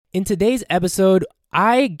In today's episode,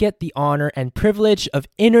 I get the honor and privilege of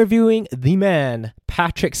interviewing the man,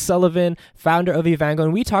 Patrick Sullivan, founder of Evango,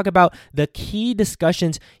 and we talk about the key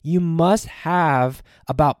discussions you must have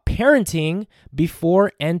about parenting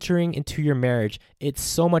before entering into your marriage. It's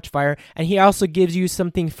so much fire, and he also gives you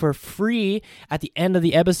something for free at the end of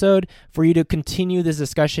the episode for you to continue this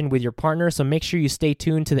discussion with your partner, so make sure you stay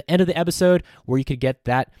tuned to the end of the episode where you could get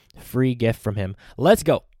that free gift from him. Let's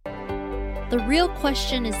go. The real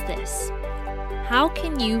question is this: how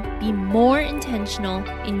can you be more intentional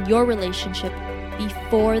in your relationship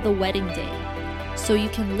before the wedding day so you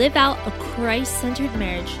can live out a Christ-centered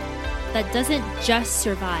marriage that doesn't just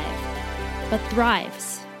survive, but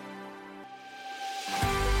thrives?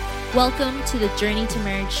 Welcome to the Journey to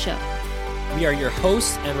Marriage show. We are your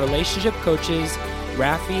hosts and relationship coaches,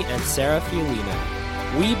 Rafi and Sarah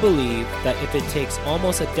Fiolina. We believe that if it takes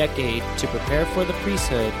almost a decade to prepare for the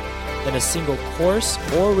priesthood, then a single course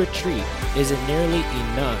or retreat isn't nearly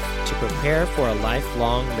enough to prepare for a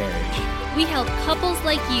lifelong marriage. We help couples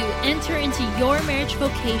like you enter into your marriage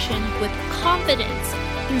vocation with confidence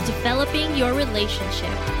through developing your relationship.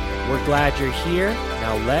 We're glad you're here.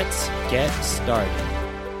 Now let's get started.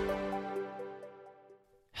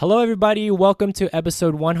 Hello, everybody. Welcome to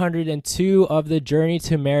episode 102 of the Journey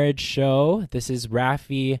to Marriage show. This is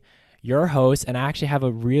Rafi, your host, and I actually have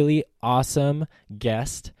a really awesome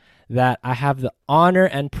guest that I have the honor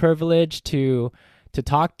and privilege to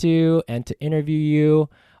talk to and to interview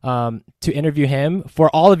him for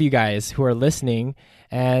all of you guys who are listening.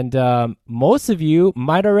 And most of you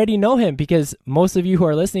might already know him because most of you who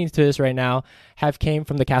are listening to this right now have came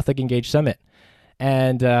from the Catholic Engaged Summit.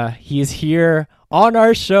 And he is here on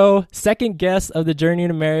our show, second guest of the Journey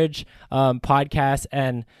to Marriage podcast.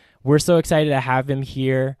 And we're so excited to have him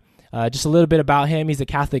here. Just a little bit about him. He's a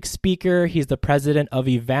Catholic speaker. He's the president of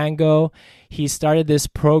Evango. He started this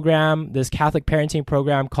program, this Catholic parenting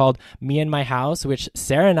program called Me and My House, which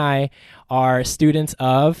Sarah and I are students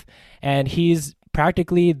of. And he's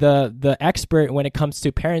practically the expert when it comes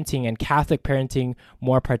to parenting and Catholic parenting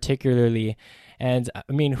more particularly. And I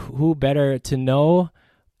mean, who better to know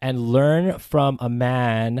and learn from a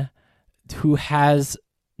man who has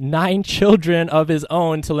 9 children of his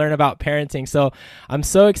own to learn about parenting. So I'm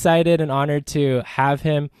so excited and honored to have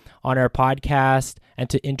him on our podcast and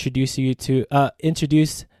to introduce you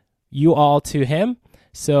all to him.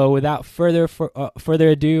 So without further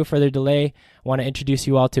delay, I want to introduce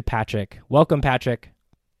you all to Patrick. Welcome, Patrick.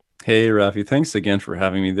 Hey, Rafi. Thanks again for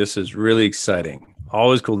having me. This is really exciting.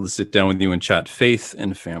 Always cool to sit down with you and chat faith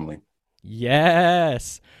and family.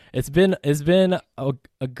 Yes. It's been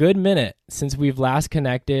a good minute since we've last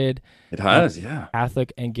connected. It has, yeah.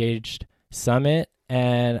 Catholic Engaged Summit,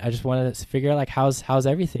 and I just wanted to figure out like how's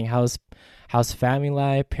everything? How's family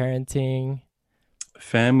life, parenting?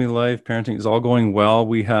 Family life, parenting is all going well.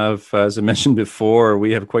 We have, as I mentioned before,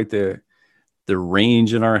 we have quite the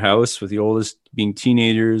range in our house, with the oldest being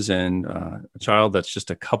teenagers and a child that's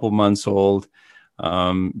just a couple months old.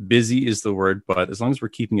 Busy is the word, but as long as we're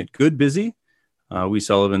keeping it good busy, we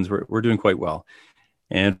Sullivans, we're doing quite well.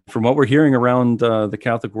 And from what we're hearing around the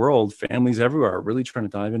Catholic world, families everywhere are really trying to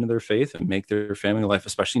dive into their faith and make their family life,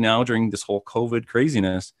 especially now during this whole COVID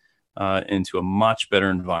craziness, into a much better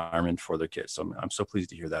environment for their kids. So I'm so pleased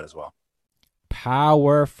to hear that as well.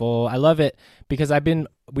 Powerful. I love it because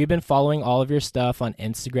we've been following all of your stuff on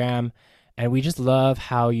Instagram, and we just love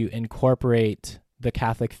how you incorporate the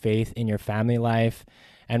Catholic faith in your family life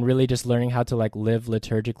and really just learning how to like live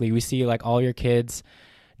liturgically. We see like all your kids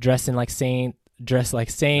dressed like saints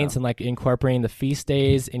yeah. And like incorporating the feast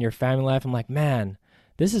days in your family life. I'm like, man,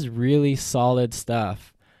 this is really solid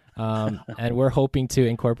stuff. And we're hoping to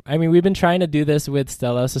incorporate. I mean, we've been trying to do this with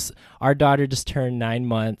Stella. So our daughter just turned 9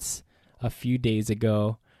 months a few days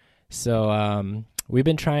ago. So we've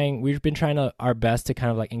been trying our best to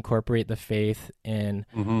kind of like incorporate the faith in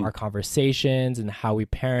our conversations and how we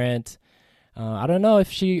parent. I don't know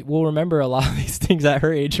if she will remember a lot of these things at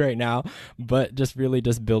her age right now, but just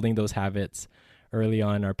building those habits early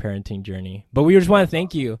on in our parenting journey. But we just want to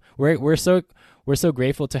thank you. We're so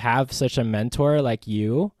grateful to have such a mentor like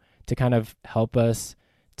you to kind of help us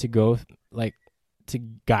to go to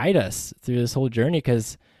guide us through this whole journey.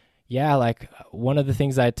 Because yeah, like one of the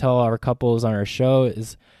things I tell our couples on our show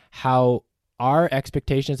is how our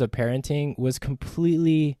expectations of parenting was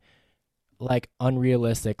completely like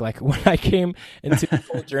unrealistic. Like when I came into the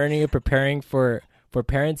whole journey of preparing for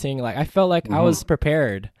parenting, like I felt like I was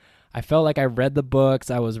prepared. I felt like I read the books,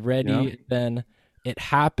 I was ready. Yeah. Then it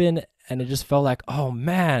happened and it just felt like, oh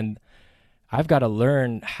man, I've got to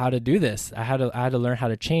learn how to do this. I had to learn how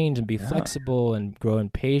to change and be flexible and grow in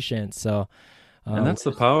patience. So And that's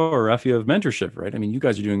the power, Rafi, of mentorship, right? I mean, you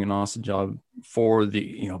guys are doing an awesome job for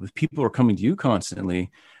the people who are coming to you constantly.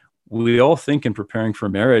 We all think in preparing for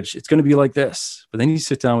marriage, it's going to be like this. But then you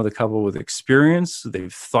sit down with a couple with experience,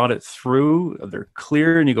 they've thought it through, they're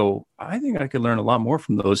clear, and you go, I think I could learn a lot more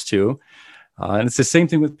from those two. And it's the same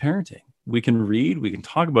thing with parenting. We can read, we can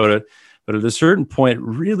talk about it, but at a certain point, it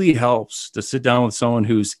really helps to sit down with someone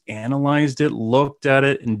who's analyzed it, looked at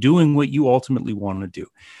it, and doing what you ultimately want to do.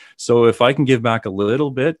 So if I can give back a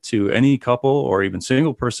little bit to any couple or even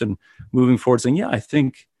single person moving forward, saying, yeah, I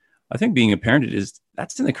think being a parent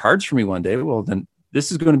that's in the cards for me one day. Well, then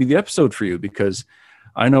this is going to be the episode for you, because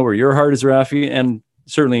I know where your heart is, Rafi. And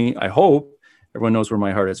certainly I hope everyone knows where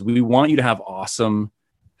my heart is. We want you to have awesome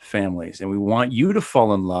families, and we want you to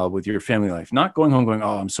fall in love with your family life, not going home going,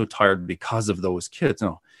 oh, I'm so tired because of those kids.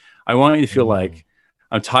 No, I want you to feel like,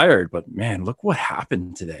 I'm tired, but man, look what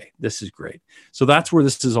happened today. This is great. So that's where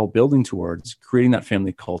this is all building towards, creating that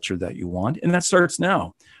family culture that you want. And that starts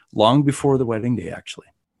now, long before the wedding day, actually.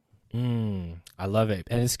 I love it.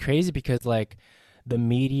 And it's crazy because like the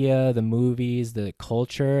media, the movies, the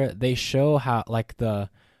culture, they show how like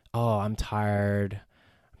I'm tired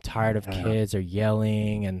of kids or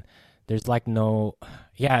yelling, and there's like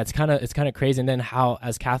it's kind of crazy. And then how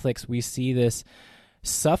as Catholics we see this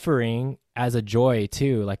suffering as a joy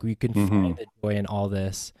too. Like we can find the joy in all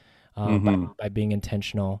this by being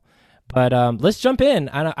intentional. But let's jump in.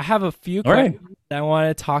 I have a few questions that I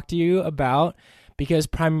want to talk to you about, because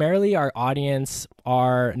primarily our audience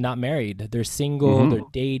are not married. They're single, they're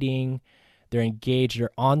dating, they're engaged,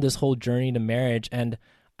 they're on this whole journey to marriage. And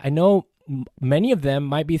I know many of them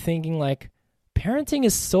might be thinking like, parenting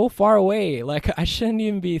is so far away. Like I shouldn't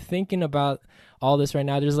even be thinking about all this right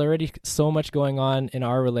now. There's already so much going on in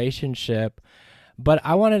our relationship. But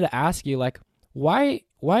I wanted to ask you, like, why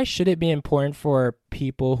should it be important for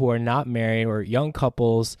people who are not married or young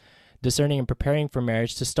couples discerning and preparing for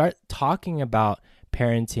marriage to start talking about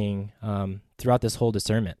parenting throughout this whole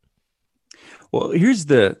discernment? Well, here's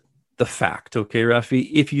the fact, okay, Rafi?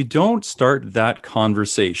 If you don't start that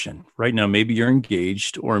conversation right now, maybe you're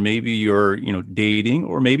engaged, or maybe you're, dating,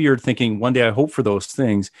 or maybe you're thinking one day I hope for those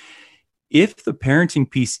things. If the parenting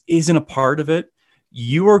piece isn't a part of it,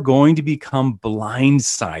 you are going to become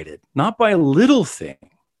blindsided, not by a little thing.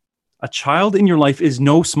 A child in your life is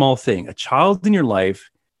no small thing. A child in your life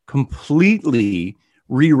completely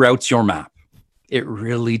reroutes your map. It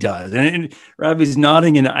really does. And Ravi's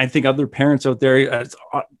nodding, and I think other parents out there,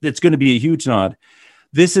 it's going to be a huge nod.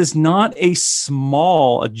 This is not a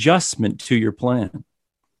small adjustment to your plan.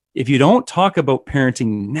 If you don't talk about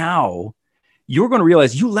parenting now, you're going to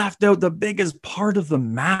realize you left out the biggest part of the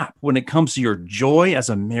map when it comes to your joy as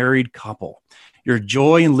a married couple, your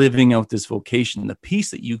joy in living out this vocation, the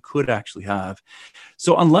peace that you could actually have.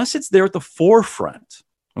 So unless it's there at the forefront,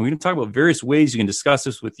 and we can talk about various ways you can discuss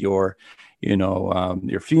this with your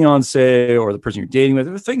fiance or the person you're dating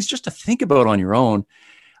with, things just to think about on your own.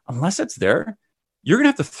 Unless it's there, you're going to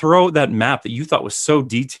have to throw that map that you thought was so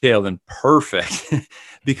detailed and perfect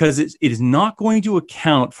because it is not going to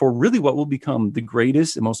account for really what will become the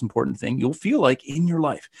greatest and most important thing you'll feel like in your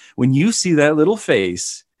life. When you see that little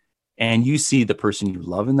face and you see the person you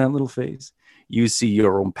love in that little face, you see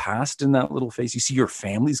your own past in that little face, you see your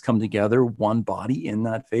families come together, one body in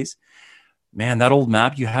that face, man, that old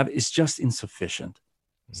map you have is just insufficient.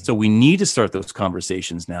 So we need to start those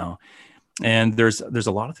conversations now. And there's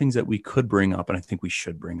a lot of things that we could bring up, and I think we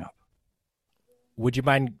should bring up. Would you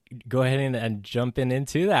mind go ahead and jumping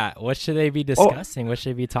into that? What should they be discussing? What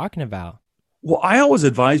should they be talking about? Well, I always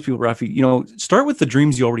advise people, Rafi, start with the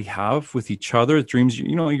dreams you already have with each other. The dreams,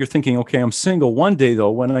 you're thinking, okay, I'm single. One day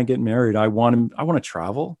though, when I get married, I want to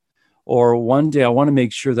travel. Or one day I want to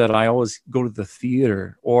make sure that I always go to the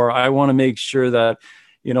theater, or I want to make sure that,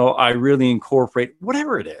 I really incorporate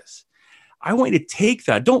whatever it is. I want you to take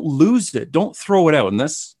that. Don't lose it. Don't throw it out. And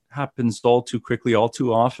this happens all too quickly, all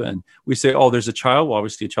too often. We say, oh, there's a child. Well,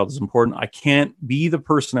 obviously a child is important. I can't be the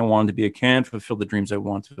person I wanted to be. I can't fulfill the dreams I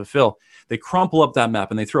want to fulfill. They crumple up that map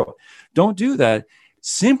and they throw it. Don't do that.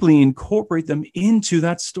 Simply incorporate them into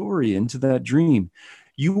that story, into that dream.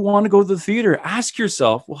 You want to go to the theater. Ask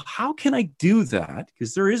yourself, well, how can I do that?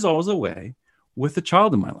 Because there is always a way with a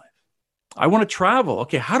child in my life. I want to travel.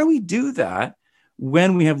 Okay, how do we do that?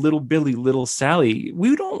 When we have little Billy, little Sally,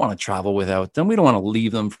 we don't want to travel without them. We don't want to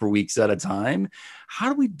leave them for weeks at a time. How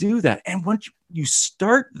do we do that? And once you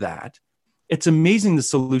start that, it's amazing the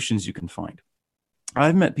solutions you can find.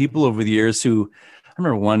 I've met people over the years who, I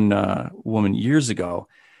remember one woman years ago,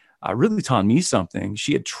 really taught me something.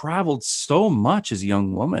 She had traveled so much as a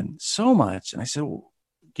young woman, so much. And I said, well,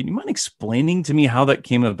 can you mind explaining to me how that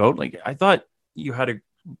came about? Like, I thought you had a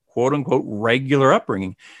quote unquote regular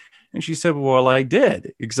upbringing. And she said, well, I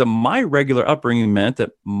did, except my regular upbringing meant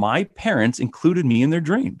that my parents included me in their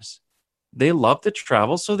dreams. They loved to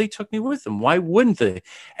travel, so they took me with them. Why wouldn't they?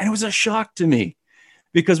 And it was a shock to me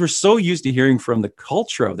because we're so used to hearing from the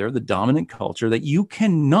culture out there, the dominant culture, that you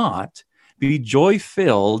cannot be joy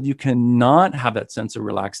filled. You cannot have that sense of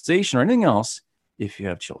relaxation or anything else if you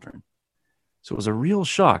have children. So it was a real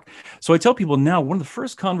shock. So I tell people now, one of the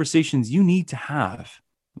first conversations you need to have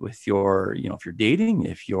with your, if you're dating,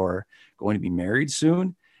 if you're going to be married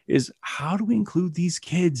soon, is how do we include these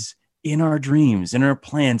kids in our dreams, in our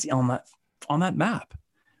plans, on that map?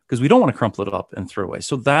 Because we don't want to crumple it up and throw away.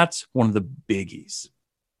 So that's one of the biggies.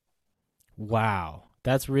 Wow,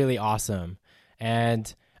 that's really awesome.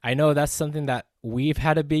 And I know that's something that we've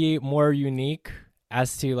had to be more unique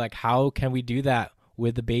as to like how can we do that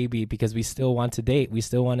with the baby, because we still want to date, we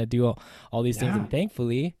still want to do all these things, and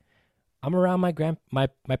thankfully I'm around my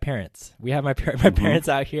parents. We have my parents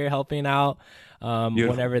out here helping out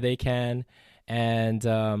whenever they can. And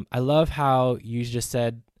I love how you just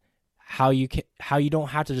said how you don't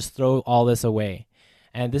have to just throw all this away.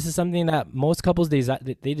 And this is something that most couples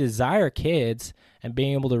they desire kids and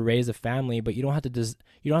being able to raise a family, but you don't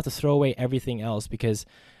have to throw away everything else, because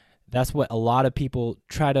that's what a lot of people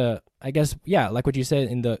try to, I guess, like what you said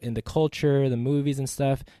in the culture, the movies and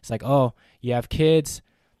stuff. It's like, oh, you have kids,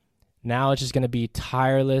 now it's just going to be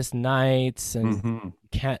tireless nights and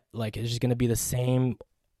it's just going to be the same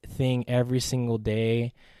thing every single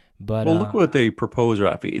day. But well, look what they propose,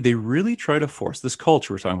 Rafi. They really try to force this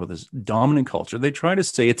culture we're talking about, this dominant culture. They try to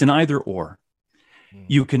say it's an either or.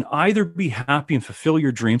 You can either be happy and fulfill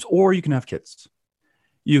your dreams, or you can have kids.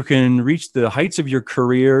 You can reach the heights of your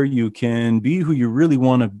career. You can be who you really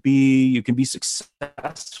want to be. You can be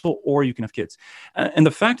successful, or you can have kids. And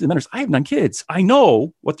the fact of the matter is, I have 9 kids. I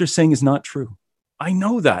know what they're saying is not true. I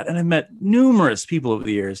know that. And I've met numerous people over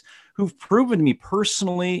the years who've proven to me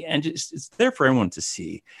personally, and it's there for everyone to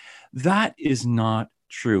see. That is not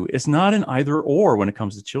true. It's not an either or when it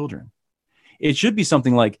comes to children. It should be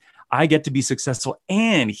something like, I get to be successful,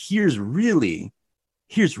 and here's really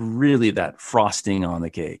that frosting on the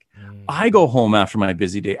cake. I go home after my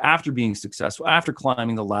busy day, after being successful, after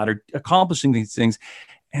climbing the ladder, accomplishing these things,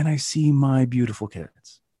 and I see my beautiful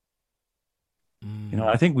kids.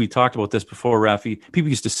 I think we talked about this before, Rafi. People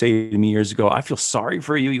used to say to me years ago, I feel sorry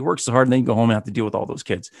for you. You work so hard and then you go home and have to deal with all those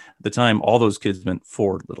kids. At the time, all those kids meant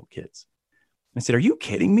 4 little kids. I said, are you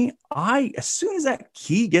kidding me? As soon as that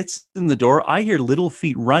key gets in the door, I hear little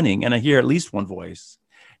feet running and I hear at least one voice.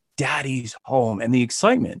 Daddy's home. And the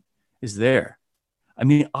excitement is there. I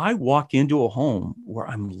mean, I walk into a home where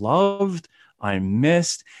I'm loved, I'm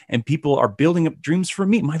missed, and people are building up dreams for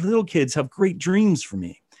me. My little kids have great dreams for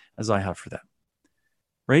me as I have for them.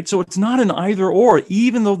 Right? So it's not an either or,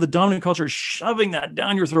 even though the dominant culture is shoving that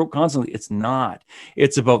down your throat constantly. It's not.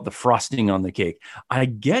 It's about the frosting on the cake. I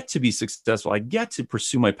get to be successful. I get to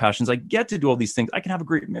pursue my passions. I get to do all these things. I can have a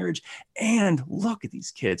great marriage. And look at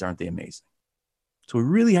these kids. Aren't they amazing? So we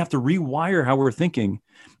really have to rewire how we're thinking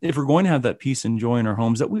if we're going to have that peace and joy in our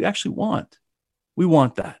homes that we actually want. We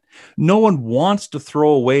want that. No one wants to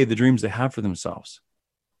throw away the dreams they have for themselves.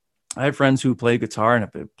 I have friends who play guitar and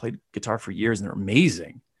have played guitar for years, and they're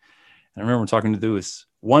amazing. And I remember talking to this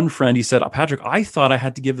one friend. He said, Patrick, I thought I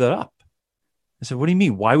had to give that up. I said, what do you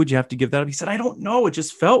mean? Why would you have to give that up? He said, I don't know. It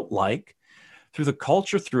just felt like through the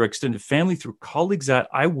culture, through extended family, through colleagues, that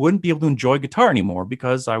I wouldn't be able to enjoy guitar anymore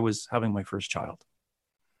because I was having my first child.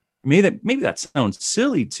 Maybe that sounds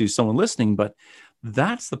silly to someone listening, but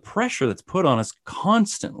that's the pressure that's put on us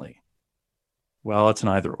constantly. Well, it's an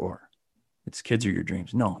either or. It's kids or your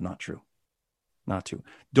dreams. No, not true. Not true.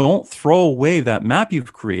 Don't throw away that map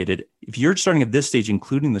you've created. If you're starting at this stage,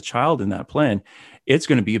 including the child in that plan, it's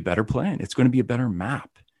going to be a better plan. It's going to be a better map.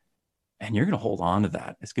 And you're going to hold on to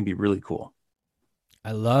that. It's going to be really cool.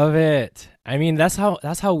 I love it. I mean, that's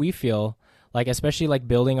how we feel. Like, especially like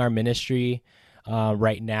building our ministry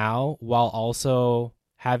right now, while also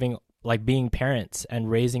having like being parents and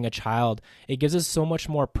raising a child. It gives us so much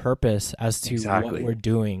more purpose as to what we're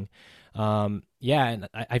doing. And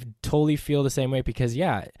I totally feel the same way because,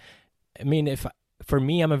 I mean, for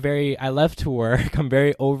me, I love to work. I'm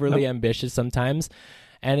very overly ambitious sometimes.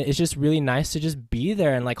 And it's just really nice to just be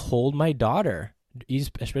there and like hold my daughter,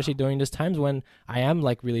 especially during these times when I am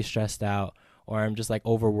like really stressed out or I'm just like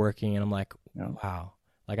overworking and I'm like, wow,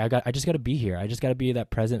 like I just got to be here. I just got to be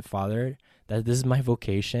that present father, that this is my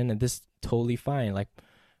vocation and this is totally fine. Like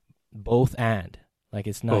both and like,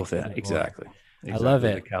 it's not both and exactly. I love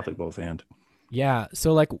it. The Catholic both and. Yeah.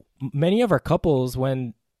 So like many of our couples,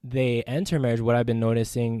 when they enter marriage, what I've been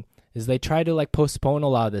noticing, is they try to like postpone a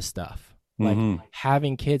lot of this stuff, like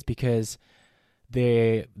having kids, because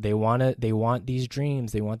they want these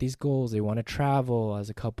dreams, they want these goals, they want to travel as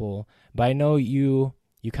a couple. But I know you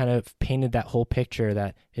kind of painted that whole picture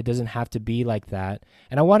that it doesn't have to be like that.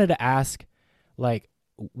 And I wanted to ask, like,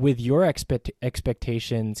 with your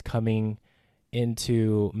expectations coming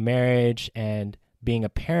into marriage and being a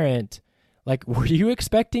parent, like, were you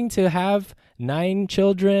expecting to have 9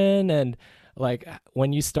 children? And like,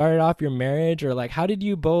 when you started off your marriage, or like, how did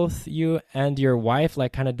you and your wife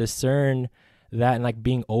like kind of discern that, and like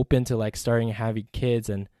being open to like starting having kids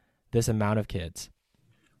and this amount of kids?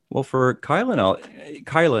 Well, for Kyla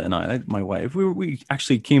and I, my wife, we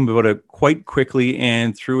actually came about it quite quickly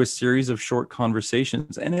and through a series of short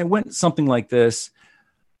conversations. And it went something like this.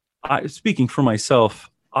 Speaking for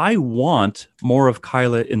myself, I want more of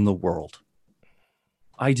Kyla in the world.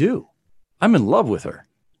 I do. I'm in love with her.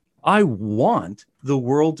 I want the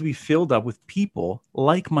world to be filled up with people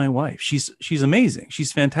like my wife. She's amazing.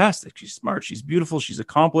 She's fantastic. She's smart. She's beautiful. She's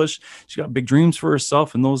accomplished. She's got big dreams for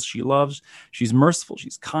herself and those she loves. She's merciful.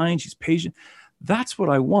 She's kind. She's patient. That's what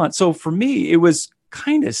I want. So for me, it was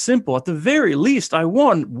kind of simple. At the very least, I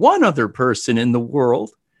want one other person in the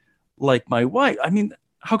world like my wife. I mean,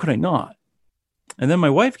 how could I not? And then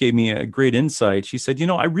my wife gave me a great insight. She said,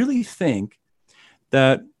 I really think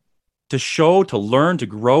that to learn, to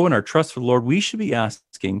grow in our trust for the Lord, we should be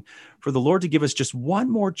asking for the Lord to give us just one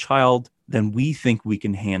more child than we think we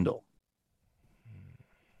can handle.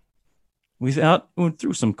 We went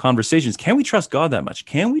through some conversations. Can we trust God that much?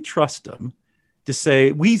 Can we trust him to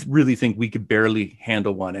say, we really think we could barely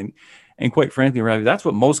handle one? And quite frankly, Ravi, that's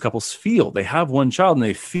what most couples feel. They have one child and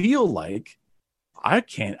they feel like,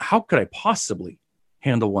 how could I possibly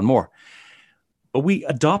handle one more? But we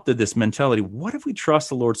adopted this mentality. What if we trust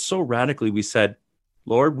the Lord so radically? We said,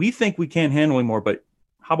 Lord, we think we can't handle anymore, but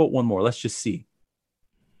how about one more? Let's just see.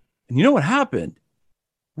 And you know what happened?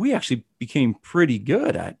 We actually became pretty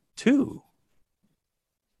good at 2.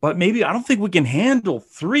 But maybe I don't think we can handle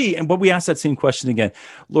 3. But we asked that same question again.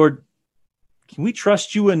 Lord, can we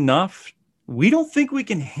trust you enough? We don't think we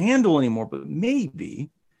can handle anymore, but maybe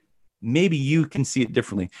you can see it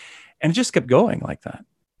differently. And it just kept going like that.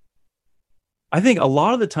 I think a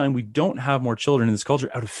lot of the time we don't have more children in this culture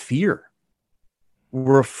out of fear.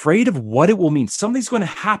 We're afraid of what it will mean. Something's going to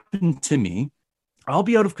happen to me. I'll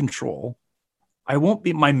be out of control. I won't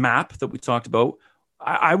be my map that we talked about.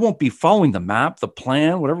 I won't be following the map, the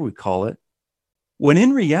plan, whatever we call it. When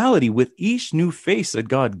in reality, with each new face that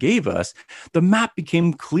God gave us, the map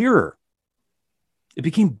became clearer. It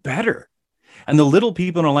became better. And the little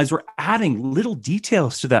people in our lives were adding little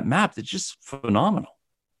details to that map that's just phenomenal.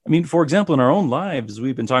 I mean, for example, in our own lives,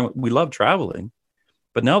 we've been talking, we love traveling,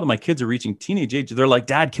 but now that my kids are reaching teenage age, they're like,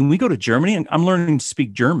 Dad, can we go to Germany? And I'm learning to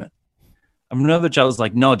speak German. Another child is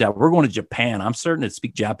like, no, Dad, we're going to Japan. I'm starting to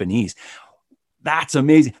speak Japanese. That's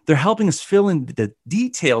amazing. They're helping us fill in the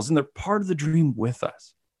details, and they're part of the dream with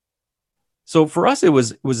us. So for us, it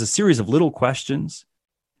was a series of little questions,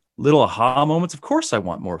 little aha moments. Of course, I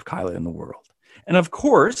want more of Kyla in the world. And of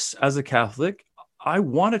course, as a Catholic, I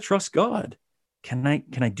want to trust God. Can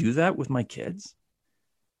I do that with my kids?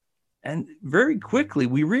 And very quickly,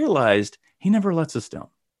 we realized he never lets us down.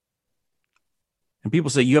 And people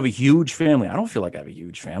say, you have a huge family. I don't feel like I have a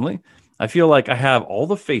huge family. I feel like I have all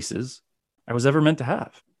the faces I was ever meant to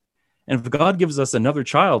have. And if God gives us another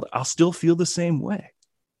child, I'll still feel the same way.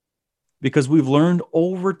 Because we've learned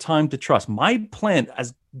over time to trust. My plan,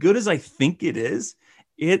 as good as I think it is,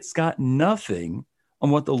 it's got nothing on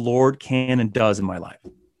what the Lord can and does in my life.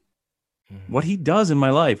 What he does in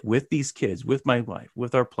my life with these kids, with my wife,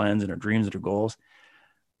 with our plans and our dreams and our goals.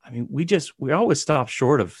 I mean, we always stop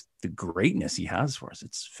short of the greatness he has for us.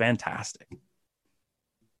 It's fantastic.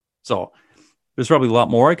 So there's probably a lot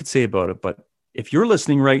more I could say about it, but if you're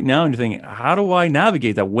listening right now and you're thinking, how do I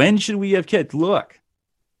navigate that? When should we have kids? Look,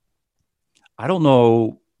 I don't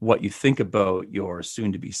know what you think about your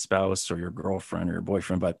soon-to-be spouse or your girlfriend or your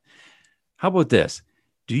boyfriend, but how about this?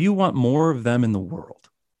 Do you want more of them in the world?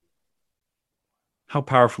 How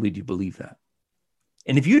powerfully do you believe that?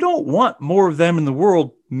 And if you don't want more of them in the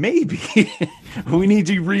world, maybe we need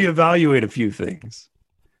to reevaluate a few things.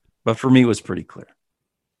 But for me, it was pretty clear.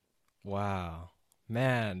 Wow.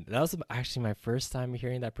 Man, that was actually my first time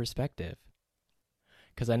hearing that perspective.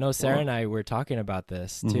 Because I know Sarah and I were talking about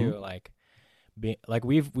this too. Like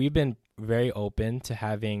we've been very open to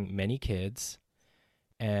having many kids.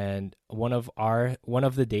 And one of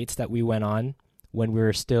the dates that we went on when we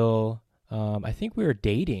were still I think we were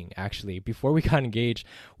dating, actually. Before we got engaged,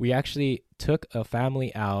 we actually took a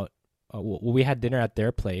family out we had dinner at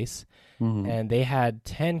their place, Mhm. and they had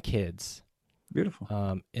 10 kids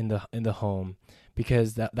Beautiful. in the home,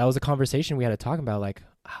 because that was a conversation we had to talk about, like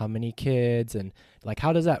how many kids and like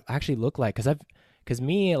how does that actually look like? Because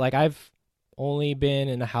me, like I've only been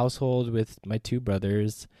in a household with my two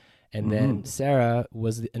brothers, and then Mhm. Sarah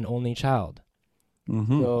was an only child.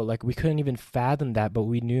 Mhm. So like we couldn't even fathom that, but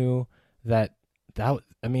we knew that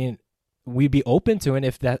I mean, we'd be open to it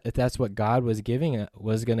if that's what God was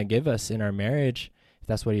was going to give us in our marriage, if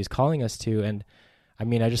that's what he's calling us to. And I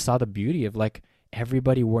mean, I just saw the beauty of like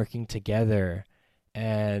everybody working together,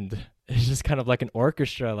 and it's just kind of like an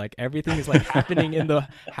orchestra, like everything is like happening in the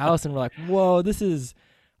house, and we're like, "Whoa, this is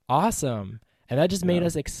awesome." And that just made Yeah.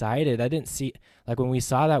 us excited. I didn't see, like when we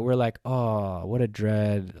saw that, we're like, "Oh, what a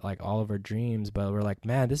dread, like all of our dreams." But we're like,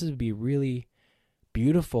 "Man, this would be really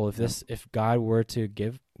beautiful if Yeah. if God were to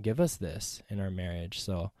give us this in our marriage."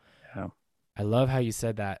 So Yeah. I love how you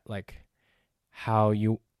said that, like how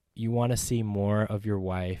you want to see more of your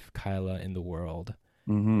wife, Kyla, in the world.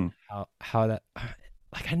 Mhm. How that,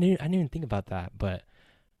 like I didn't even think about that, but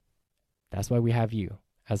that's why we have you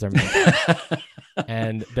as our mentor,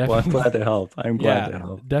 and Well, I'm definitely glad to help. I'm glad yeah, to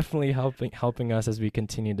help. definitely helping us as we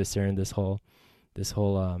continue to discern this whole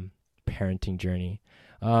parenting journey.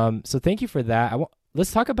 So thank you for that.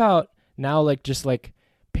 Let's talk about now, like just like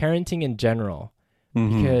parenting in general,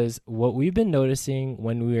 Mhm. because what we've been noticing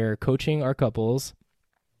when we're coaching our couples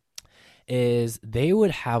is they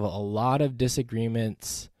would have a lot of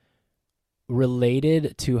disagreements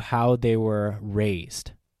related to how they were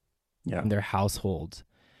raised Yeah. in their households.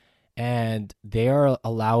 And they are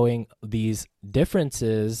allowing these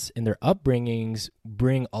differences in their upbringings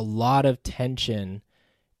bring a lot of tension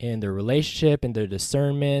in their relationship and their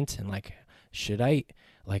discernment, and like, should I,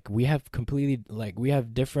 like we have completely, like we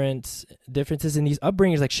have differences in these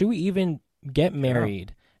upbringings, like should we even get Yeah.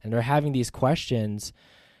 married? And they're having these questions.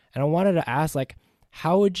 And I wanted to ask, like,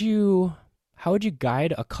 how would you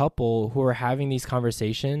guide a couple who are having these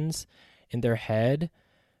conversations in their head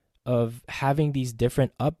of having these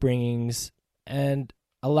different upbringings, and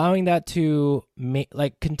allowing that to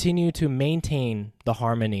like continue to maintain the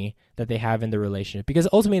harmony that they have in the relationship? Because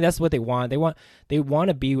ultimately that's what they want. They want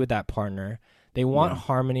to be with that partner. They want Yeah.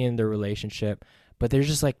 harmony in their relationship, but they're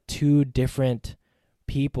just like two different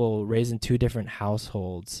people raised in two different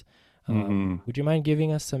households. Mhm. Would you mind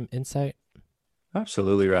giving us some insight?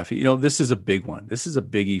 Absolutely, Rafi. This is a big one. This is a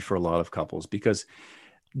biggie for a lot of couples because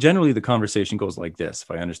generally the conversation goes like this,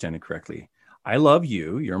 if I understand it correctly. I love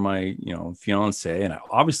you. You're my, fiance. And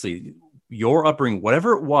obviously your upbringing,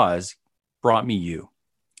 whatever it was, brought me you.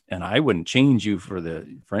 And I wouldn't change you for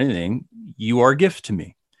anything. You are a gift to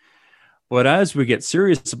me. But as we get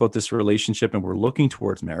serious about this relationship and we're looking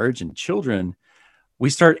towards marriage and children, we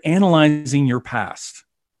start analyzing your past.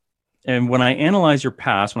 And when I analyze your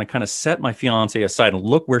past, when I kind of set my fiance aside and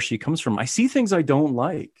look where she comes from, I see things I don't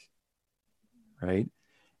like, right?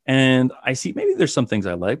 And I see maybe there's some things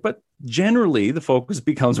I like, but generally the focus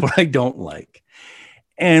becomes what I don't like.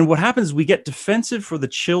 And what happens is we get defensive for the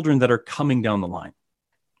children that are coming down the line.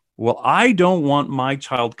 Well, I don't want my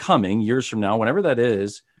child coming years from now, whenever that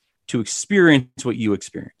is, to experience what you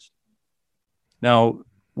experienced. Now,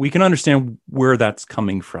 we can understand where that's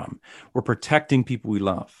coming from. We're protecting people we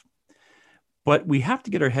love. But we have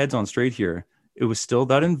to get our heads on straight here. It was still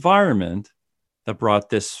that environment that brought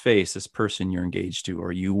this face, this person you're engaged to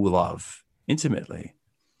or you love intimately.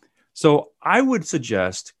 So I would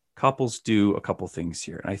suggest couples do a couple things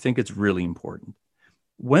here. And I think it's really important.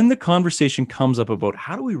 When the conversation comes up about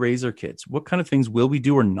how do we raise our kids, what kind of things will we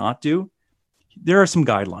do or not do, there are some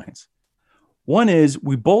guidelines. One is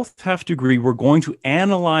we both have to agree we're going to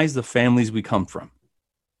analyze the families we come from.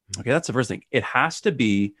 Okay, that's the first thing. It has to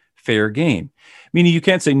be fair game, meaning you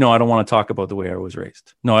can't say, no, I don't want to talk about the way I was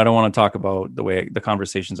raised. No, I don't want to talk about the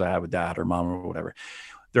conversations I had with dad or mom or whatever.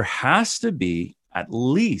 There has to be at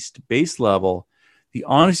least base level, the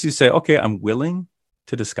honesty to say, okay, I'm willing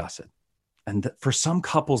to discuss it. And for some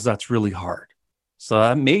couples, that's really hard. So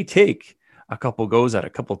that may take a couple goes at it,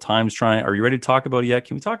 a couple times trying, are you ready to talk about it yet?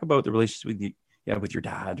 Can we talk about the relationship with your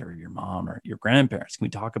dad or your mom or your grandparents? Can we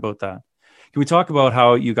talk about that? Can we talk about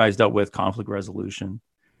how you guys dealt with conflict resolution,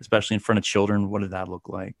 especially in front of children? What did that look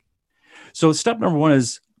like? So step number one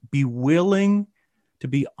is be willing to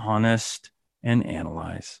be honest and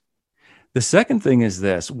analyze. The second thing is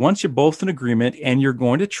this: once you're both in agreement and you're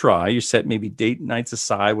going to try, you set maybe date nights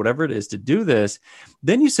aside, whatever it is to do this,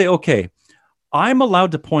 then you say, okay, I'm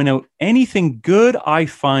allowed to point out anything good I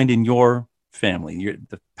find in your family,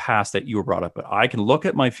 the past that you were brought up. But I can look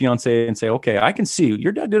at my fiance and say, okay, I can see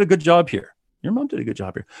your dad did a good job here. Your mom did a good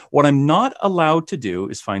job here. What I'm not allowed to do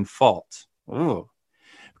is find fault. Oh,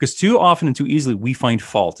 because too often and too easily we find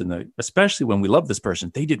fault especially when we love this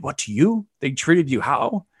person. They did what to you? They treated you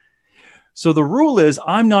how? So the rule is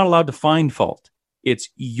I'm not allowed to find fault. It's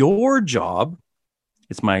your job.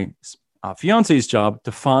 It's my fiance's job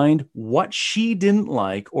to find what she didn't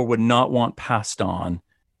like or would not want passed on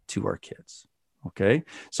to our kids. Okay.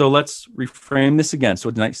 So let's reframe this again. So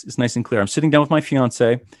it's nice and clear. I'm sitting down with my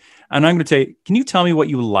fiance and I'm going to say, can you tell me what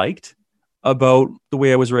you liked about the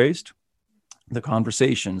way I was raised? The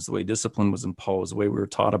conversations, the way discipline was imposed, the way we were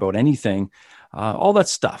taught about anything, all that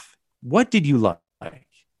stuff. What did you like?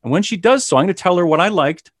 And when she does so, I'm going to tell her what I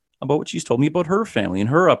liked about what she's told me about her family and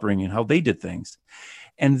her upbringing, how they did things.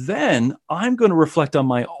 And then I'm going to reflect on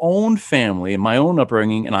my own family and my own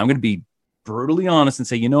upbringing. And I'm going to be brutally honest and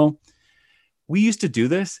say, we used to do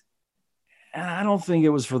this, and I don't think it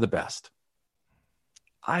was for the best.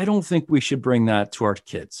 I don't think we should bring that to our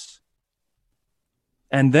kids.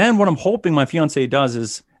 And then what I'm hoping my fiance does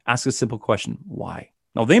is ask a simple question: why?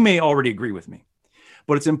 Now, they may already agree with me,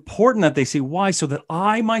 but it's important that they say why so that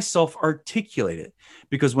I myself articulate it.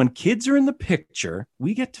 Because when kids are in the picture,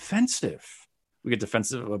 we get defensive. We get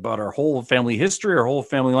defensive about our whole family history, our whole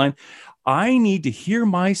family line. I need to hear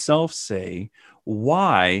myself say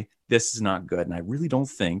why this is not good. And I really don't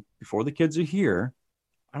think, before the kids are here,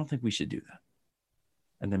 I don't think we should do that.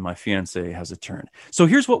 And then my fiance has a turn. So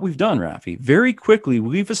here's what we've done, Rafi. Very quickly,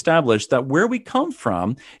 we've established that where we come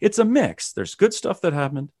from, it's a mix. There's good stuff that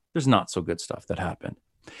happened. There's not so good stuff that happened.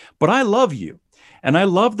 But I love you. And I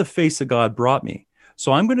love the face that God brought me.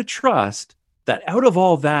 So I'm going to trust that out of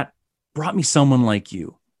all that brought me someone like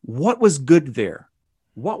you. What was good there?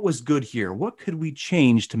 What was good here? What could we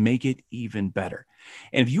change to make it even better?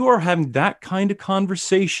 And if you are having that kind of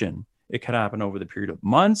conversation, it could happen over the period of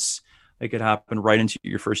months. It could happen right into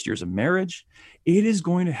your first years of marriage. It is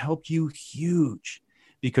going to help you huge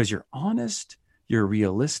because you're honest, you're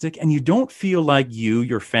realistic, and you don't feel like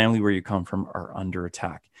your family, where you come from, are under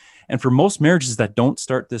attack. And for most marriages that don't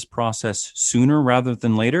start this process sooner rather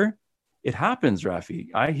than later, it happens, Rafi.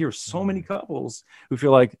 I hear so many couples who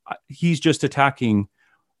feel like he's just attacking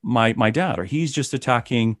my dad, or he's just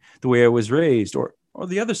attacking the way I was raised, or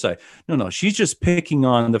the other side. No, she's just picking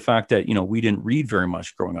on the fact that, we didn't read very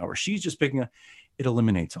much growing up, or she's just picking on. It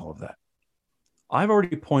eliminates all of that. I've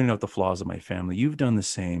already pointed out the flaws of my family. You've done the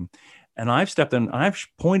same. And I've stepped in and I've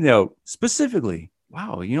pointed out specifically,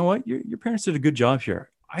 wow, you know what? Your parents did a good job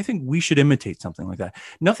here. I think we should imitate something like that.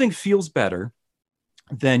 Nothing feels better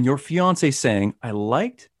than your fiance saying, I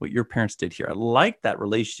liked what your parents did here. I liked that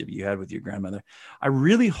relationship you had with your grandmother. I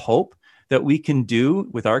really hope that we can do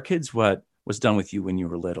with our kids what was done with you when you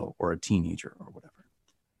were little or a teenager or whatever.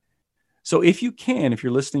 So if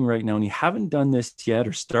you're listening right now and you haven't done this yet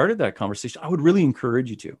or started that conversation, I would really encourage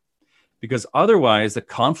you to, because otherwise the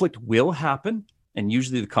conflict will happen. And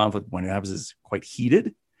usually the conflict, when it happens, is quite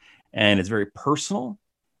heated and it's very personal.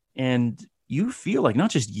 And you feel like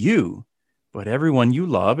not just you, but everyone you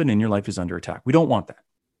love and in your life is under attack. We don't want that.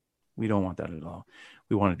 We don't want that at all.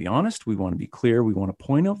 We want to be honest. We want to be clear. We want to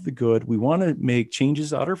point out the good. We want to make changes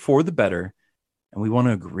that are for the better. And we want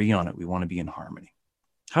to agree on it. We want to be in harmony.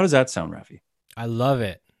 How does that sound, Rafi? I love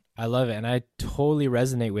it. And I totally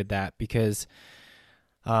resonate with that because,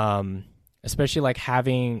 especially like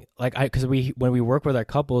having, because when we work with our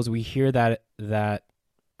couples, we hear that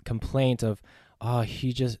complaint of, oh,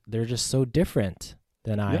 they're just so different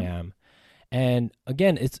than I am. And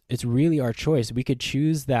again, it's really our choice. We could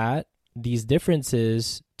choose these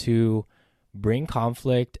differences to bring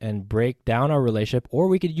conflict and break down our relationship, or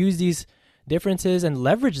we could use these differences and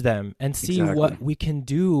leverage them and see what we can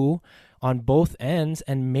do on both ends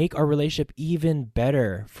and make our relationship even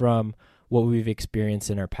better from what we've experienced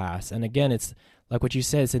in our past. And again, it's like what you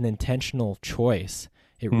said, it's an intentional choice.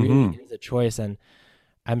 It really is a choice. And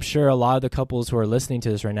I'm sure a lot of the couples who are listening to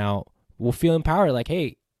this right now will feel empowered, like,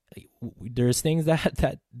 hey, there's things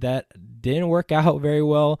that didn't work out very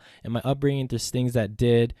well in my upbringing. There's things that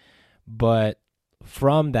did, but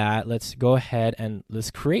from that, let's go ahead and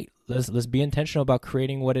let's be intentional about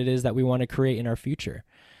creating what it is that we want to create in our future.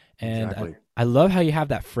 And I love how you have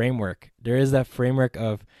that framework. There is that framework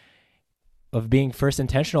of being first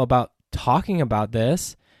intentional about talking about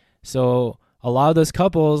this. So a lot of those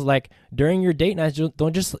couples, like during your date nights,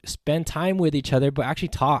 don't just spend time with each other, but actually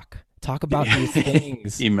talk about these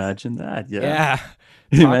things. Imagine that. Yeah.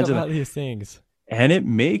 Talk about these things. And it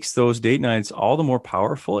makes those date nights all the more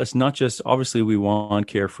powerful. It's not just, obviously we want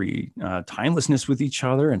carefree timelessness with each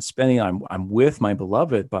other and spending, I'm with my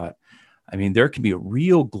beloved, but I mean, there can be a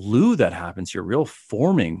real glue that happens here, real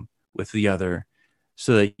forming with the other.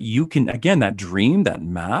 so that you can, again, that dream, that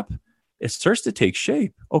map, it starts to take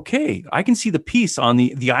shape. Okay, I can see the piece on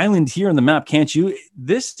the island here in the map. Can't you?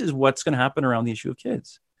 This is what's going to happen around the issue of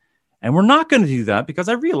kids. And we're not going to do that because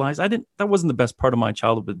I realized that wasn't the best part of my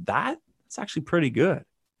childhood, but that's actually pretty good.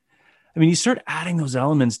 I mean, you start adding those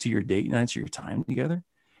elements to your date nights or your time together,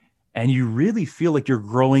 and you really feel like you're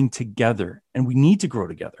growing together. And we need to grow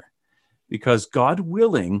together because, God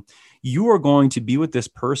willing, you are going to be with this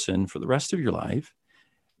person for the rest of your life.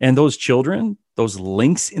 And those children, those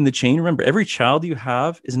links in the chain, remember, every child you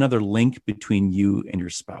have is another link between you and your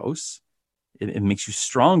spouse. It makes you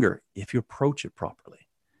stronger if you approach it properly.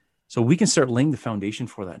 So we can start laying the foundation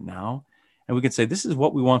for that now. And we can say, this is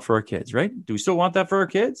what we want for our kids, right? Do we still want that for our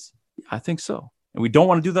kids? I think so. And we don't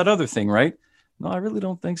want to do that other thing, right? No, I really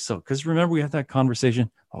don't think so. Because remember, we had that conversation.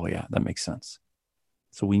 Oh, yeah, that makes sense.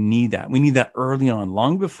 So we need that. We need that early on,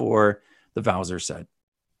 long before the vows are said.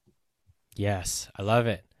 Yes, I love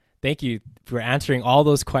it. Thank you for answering all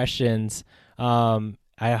those questions. I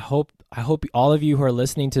hope all of you who are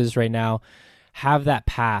listening to this right now have that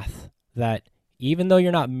path that even though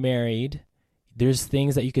you're not married, there's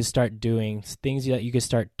things that you could start doing, things that you could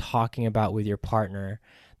start talking about with your partner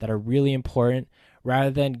that are really important,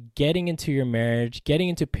 rather than getting into your marriage, getting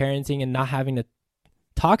into parenting and not having to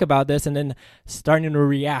talk about this and then starting to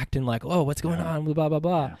react and like, oh, what's going on, blah, blah,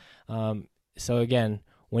 blah. Yeah. So again,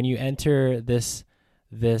 when you enter this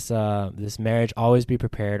marriage, always be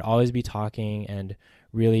prepared, always be talking, and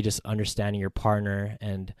really just understanding your partner.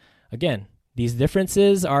 And again, these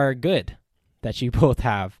differences are good that you both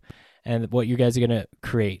have and what you guys are going to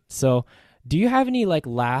create. So do you have any like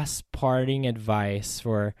last parting advice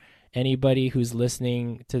for anybody who's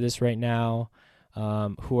listening to this right now,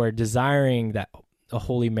 who are desiring that a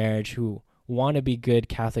holy marriage, who want to be good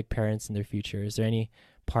Catholic parents in their future? Is there any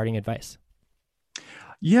parting advice?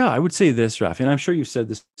 Yeah, I would say this, Rafi, and I'm sure you've said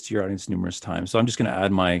this to your audience numerous times, so I'm just going to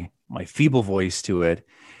add my feeble voice to it.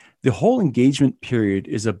 The whole engagement period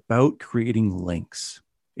is about creating links.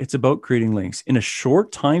 It's about creating links. In a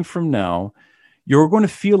short time from now, you're going to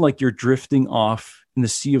feel like you're drifting off in the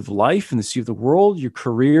sea of life, in the sea of the world. Your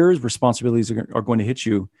careers, responsibilities are going to hit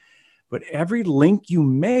you. But every link you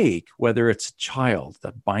make, whether it's a child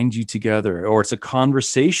that binds you together or it's a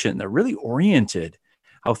conversation that really oriented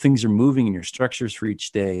how things are moving in your structures for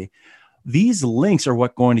each day, these links are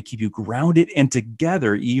what going to keep you grounded and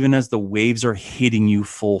together even as the waves are hitting you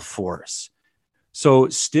full force. So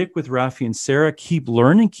stick with Rafi and Sarah, keep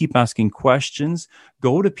learning, keep asking questions,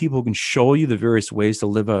 go to people who can show you the various ways to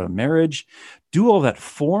live out a marriage, do all that,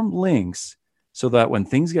 form links so that when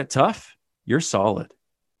things get tough, you're solid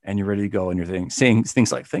and you're ready to go. And you're saying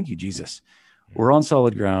things like, thank you, Jesus. We're on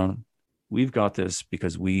solid ground. We've got this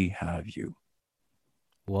because we have you.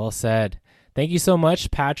 Well said. Thank you so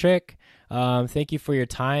much, Patrick. Thank you for your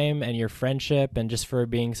time and your friendship, and just for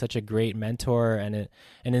being such a great mentor and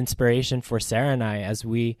an inspiration for Sarah and I as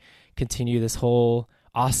we continue this whole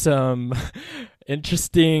awesome,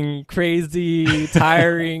 interesting, crazy,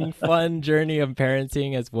 tiring, fun journey of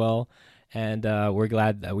parenting as well. And we're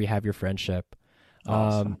glad that we have your friendship.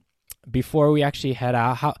 Awesome. Before we actually head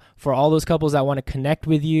out, for all those couples that want to connect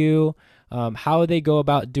with you, how would they go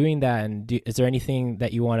about doing that? And is there anything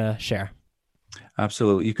that you want to share?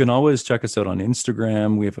 Absolutely. You can always check us out on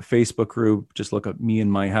Instagram. We have a Facebook group. Just look up Me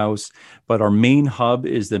and My House. But our main hub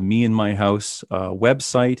is the Me and My House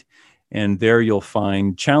website. And there you'll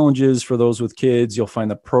find challenges for those with kids. You'll find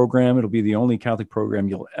the program. It'll be the only Catholic program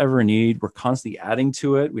you'll ever need. We're constantly adding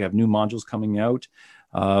to it. We have new modules coming out.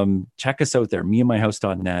 Check us out there,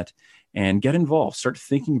 meandmyhouse.net, and get involved. Start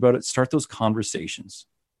thinking about it. Start those conversations.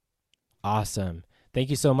 Awesome. Thank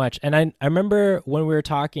you so much. And I remember when we were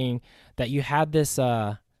talking that you had this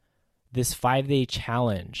 5-day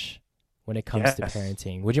challenge when it comes to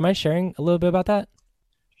parenting. Would you mind sharing a little bit about that?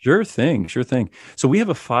 Sure thing. So we have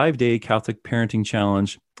a 5-day Catholic parenting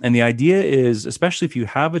challenge. And the idea is, especially if you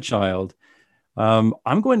have a child,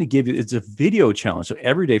 I'm going to give you, it's a video challenge. So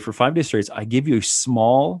every day for 5 days straight, I give you a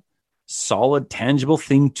small, solid, tangible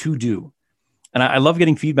thing to do. And I love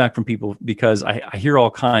getting feedback from people because I hear all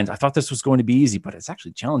kinds. I thought this was going to be easy, but it's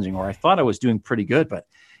actually challenging. Or I thought I was doing pretty good, but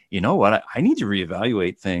you know what? I need to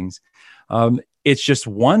reevaluate things. It's just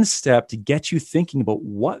one step to get you thinking about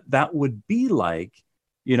what that would be like,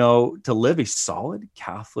 to live a solid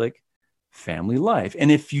Catholic family life. And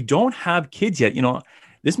if you don't have kids yet,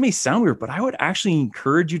 this may sound weird, but I would actually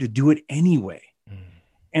encourage you to do it anyway.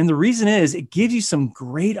 And the reason is it gives you some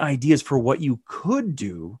great ideas for what you could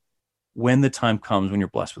do when the time comes when you're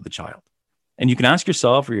blessed with a child. And you can ask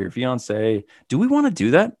yourself or your fiance, do we want to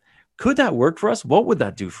do that? Could that work for us? What would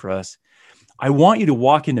that do for us? I want you to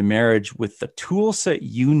walk into marriage with the tool set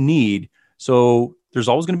you need. So there's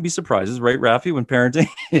always going to be surprises, right, Rafi? When parenting,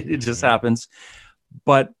 it just happens.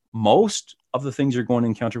 But most of the things you're going to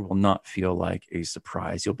encounter will not feel like a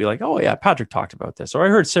surprise. You'll be like, oh yeah, Patrick talked about this. Or I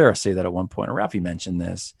heard Sarah say that at one point, or Rafi mentioned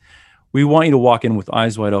this. We want you to walk in with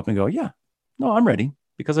eyes wide open and go, yeah, no, I'm ready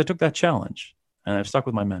because I took that challenge and I've stuck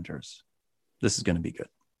with my mentors. This is going to be good.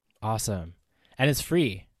 Awesome. And it's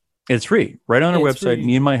free. It's free. Right on our website, free.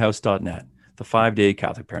 meandmyhouse.net, the 5-day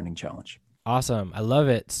Catholic Parenting Challenge. Awesome. I love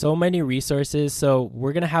it. So many resources. So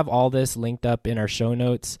we're going to have all this linked up in our show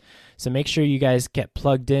notes. So make sure you guys get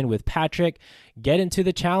plugged in with Patrick, get into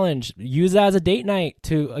the challenge, use that as a date night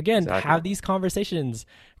to, again, have these conversations.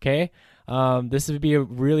 Okay. This would be a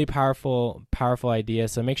really powerful idea.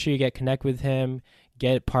 So make sure you connect with him,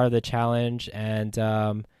 get part of the challenge. And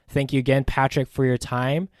thank you again, Patrick, for your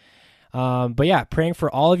time. But yeah, praying for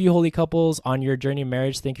all of you holy couples on your journey of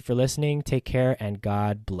marriage. Thank you for listening. Take care and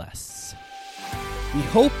God bless. We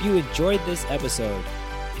hope you enjoyed this episode.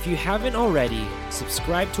 If you haven't already,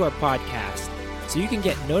 subscribe to our podcast so you can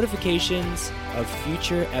get notifications of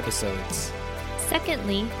future episodes.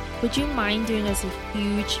 Secondly, would you mind doing us a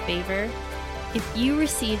huge favor? If you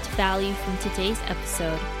received value from today's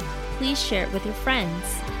episode, please share it with your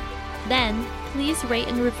friends. Then, please rate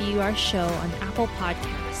and review our show on Apple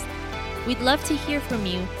Podcasts. We'd love to hear from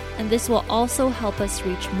you, and this will also help us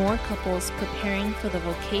reach more couples preparing for the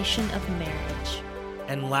vocation of marriage.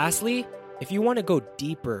 And lastly, if you want to go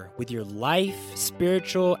deeper with your life,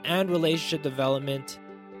 spiritual, and relationship development,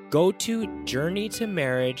 go to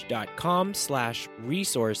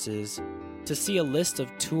journeytomarriage.com/resources to see a list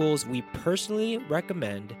of tools we personally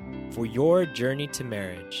recommend for your journey to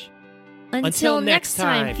marriage. Until next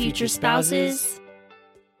time, future spouses.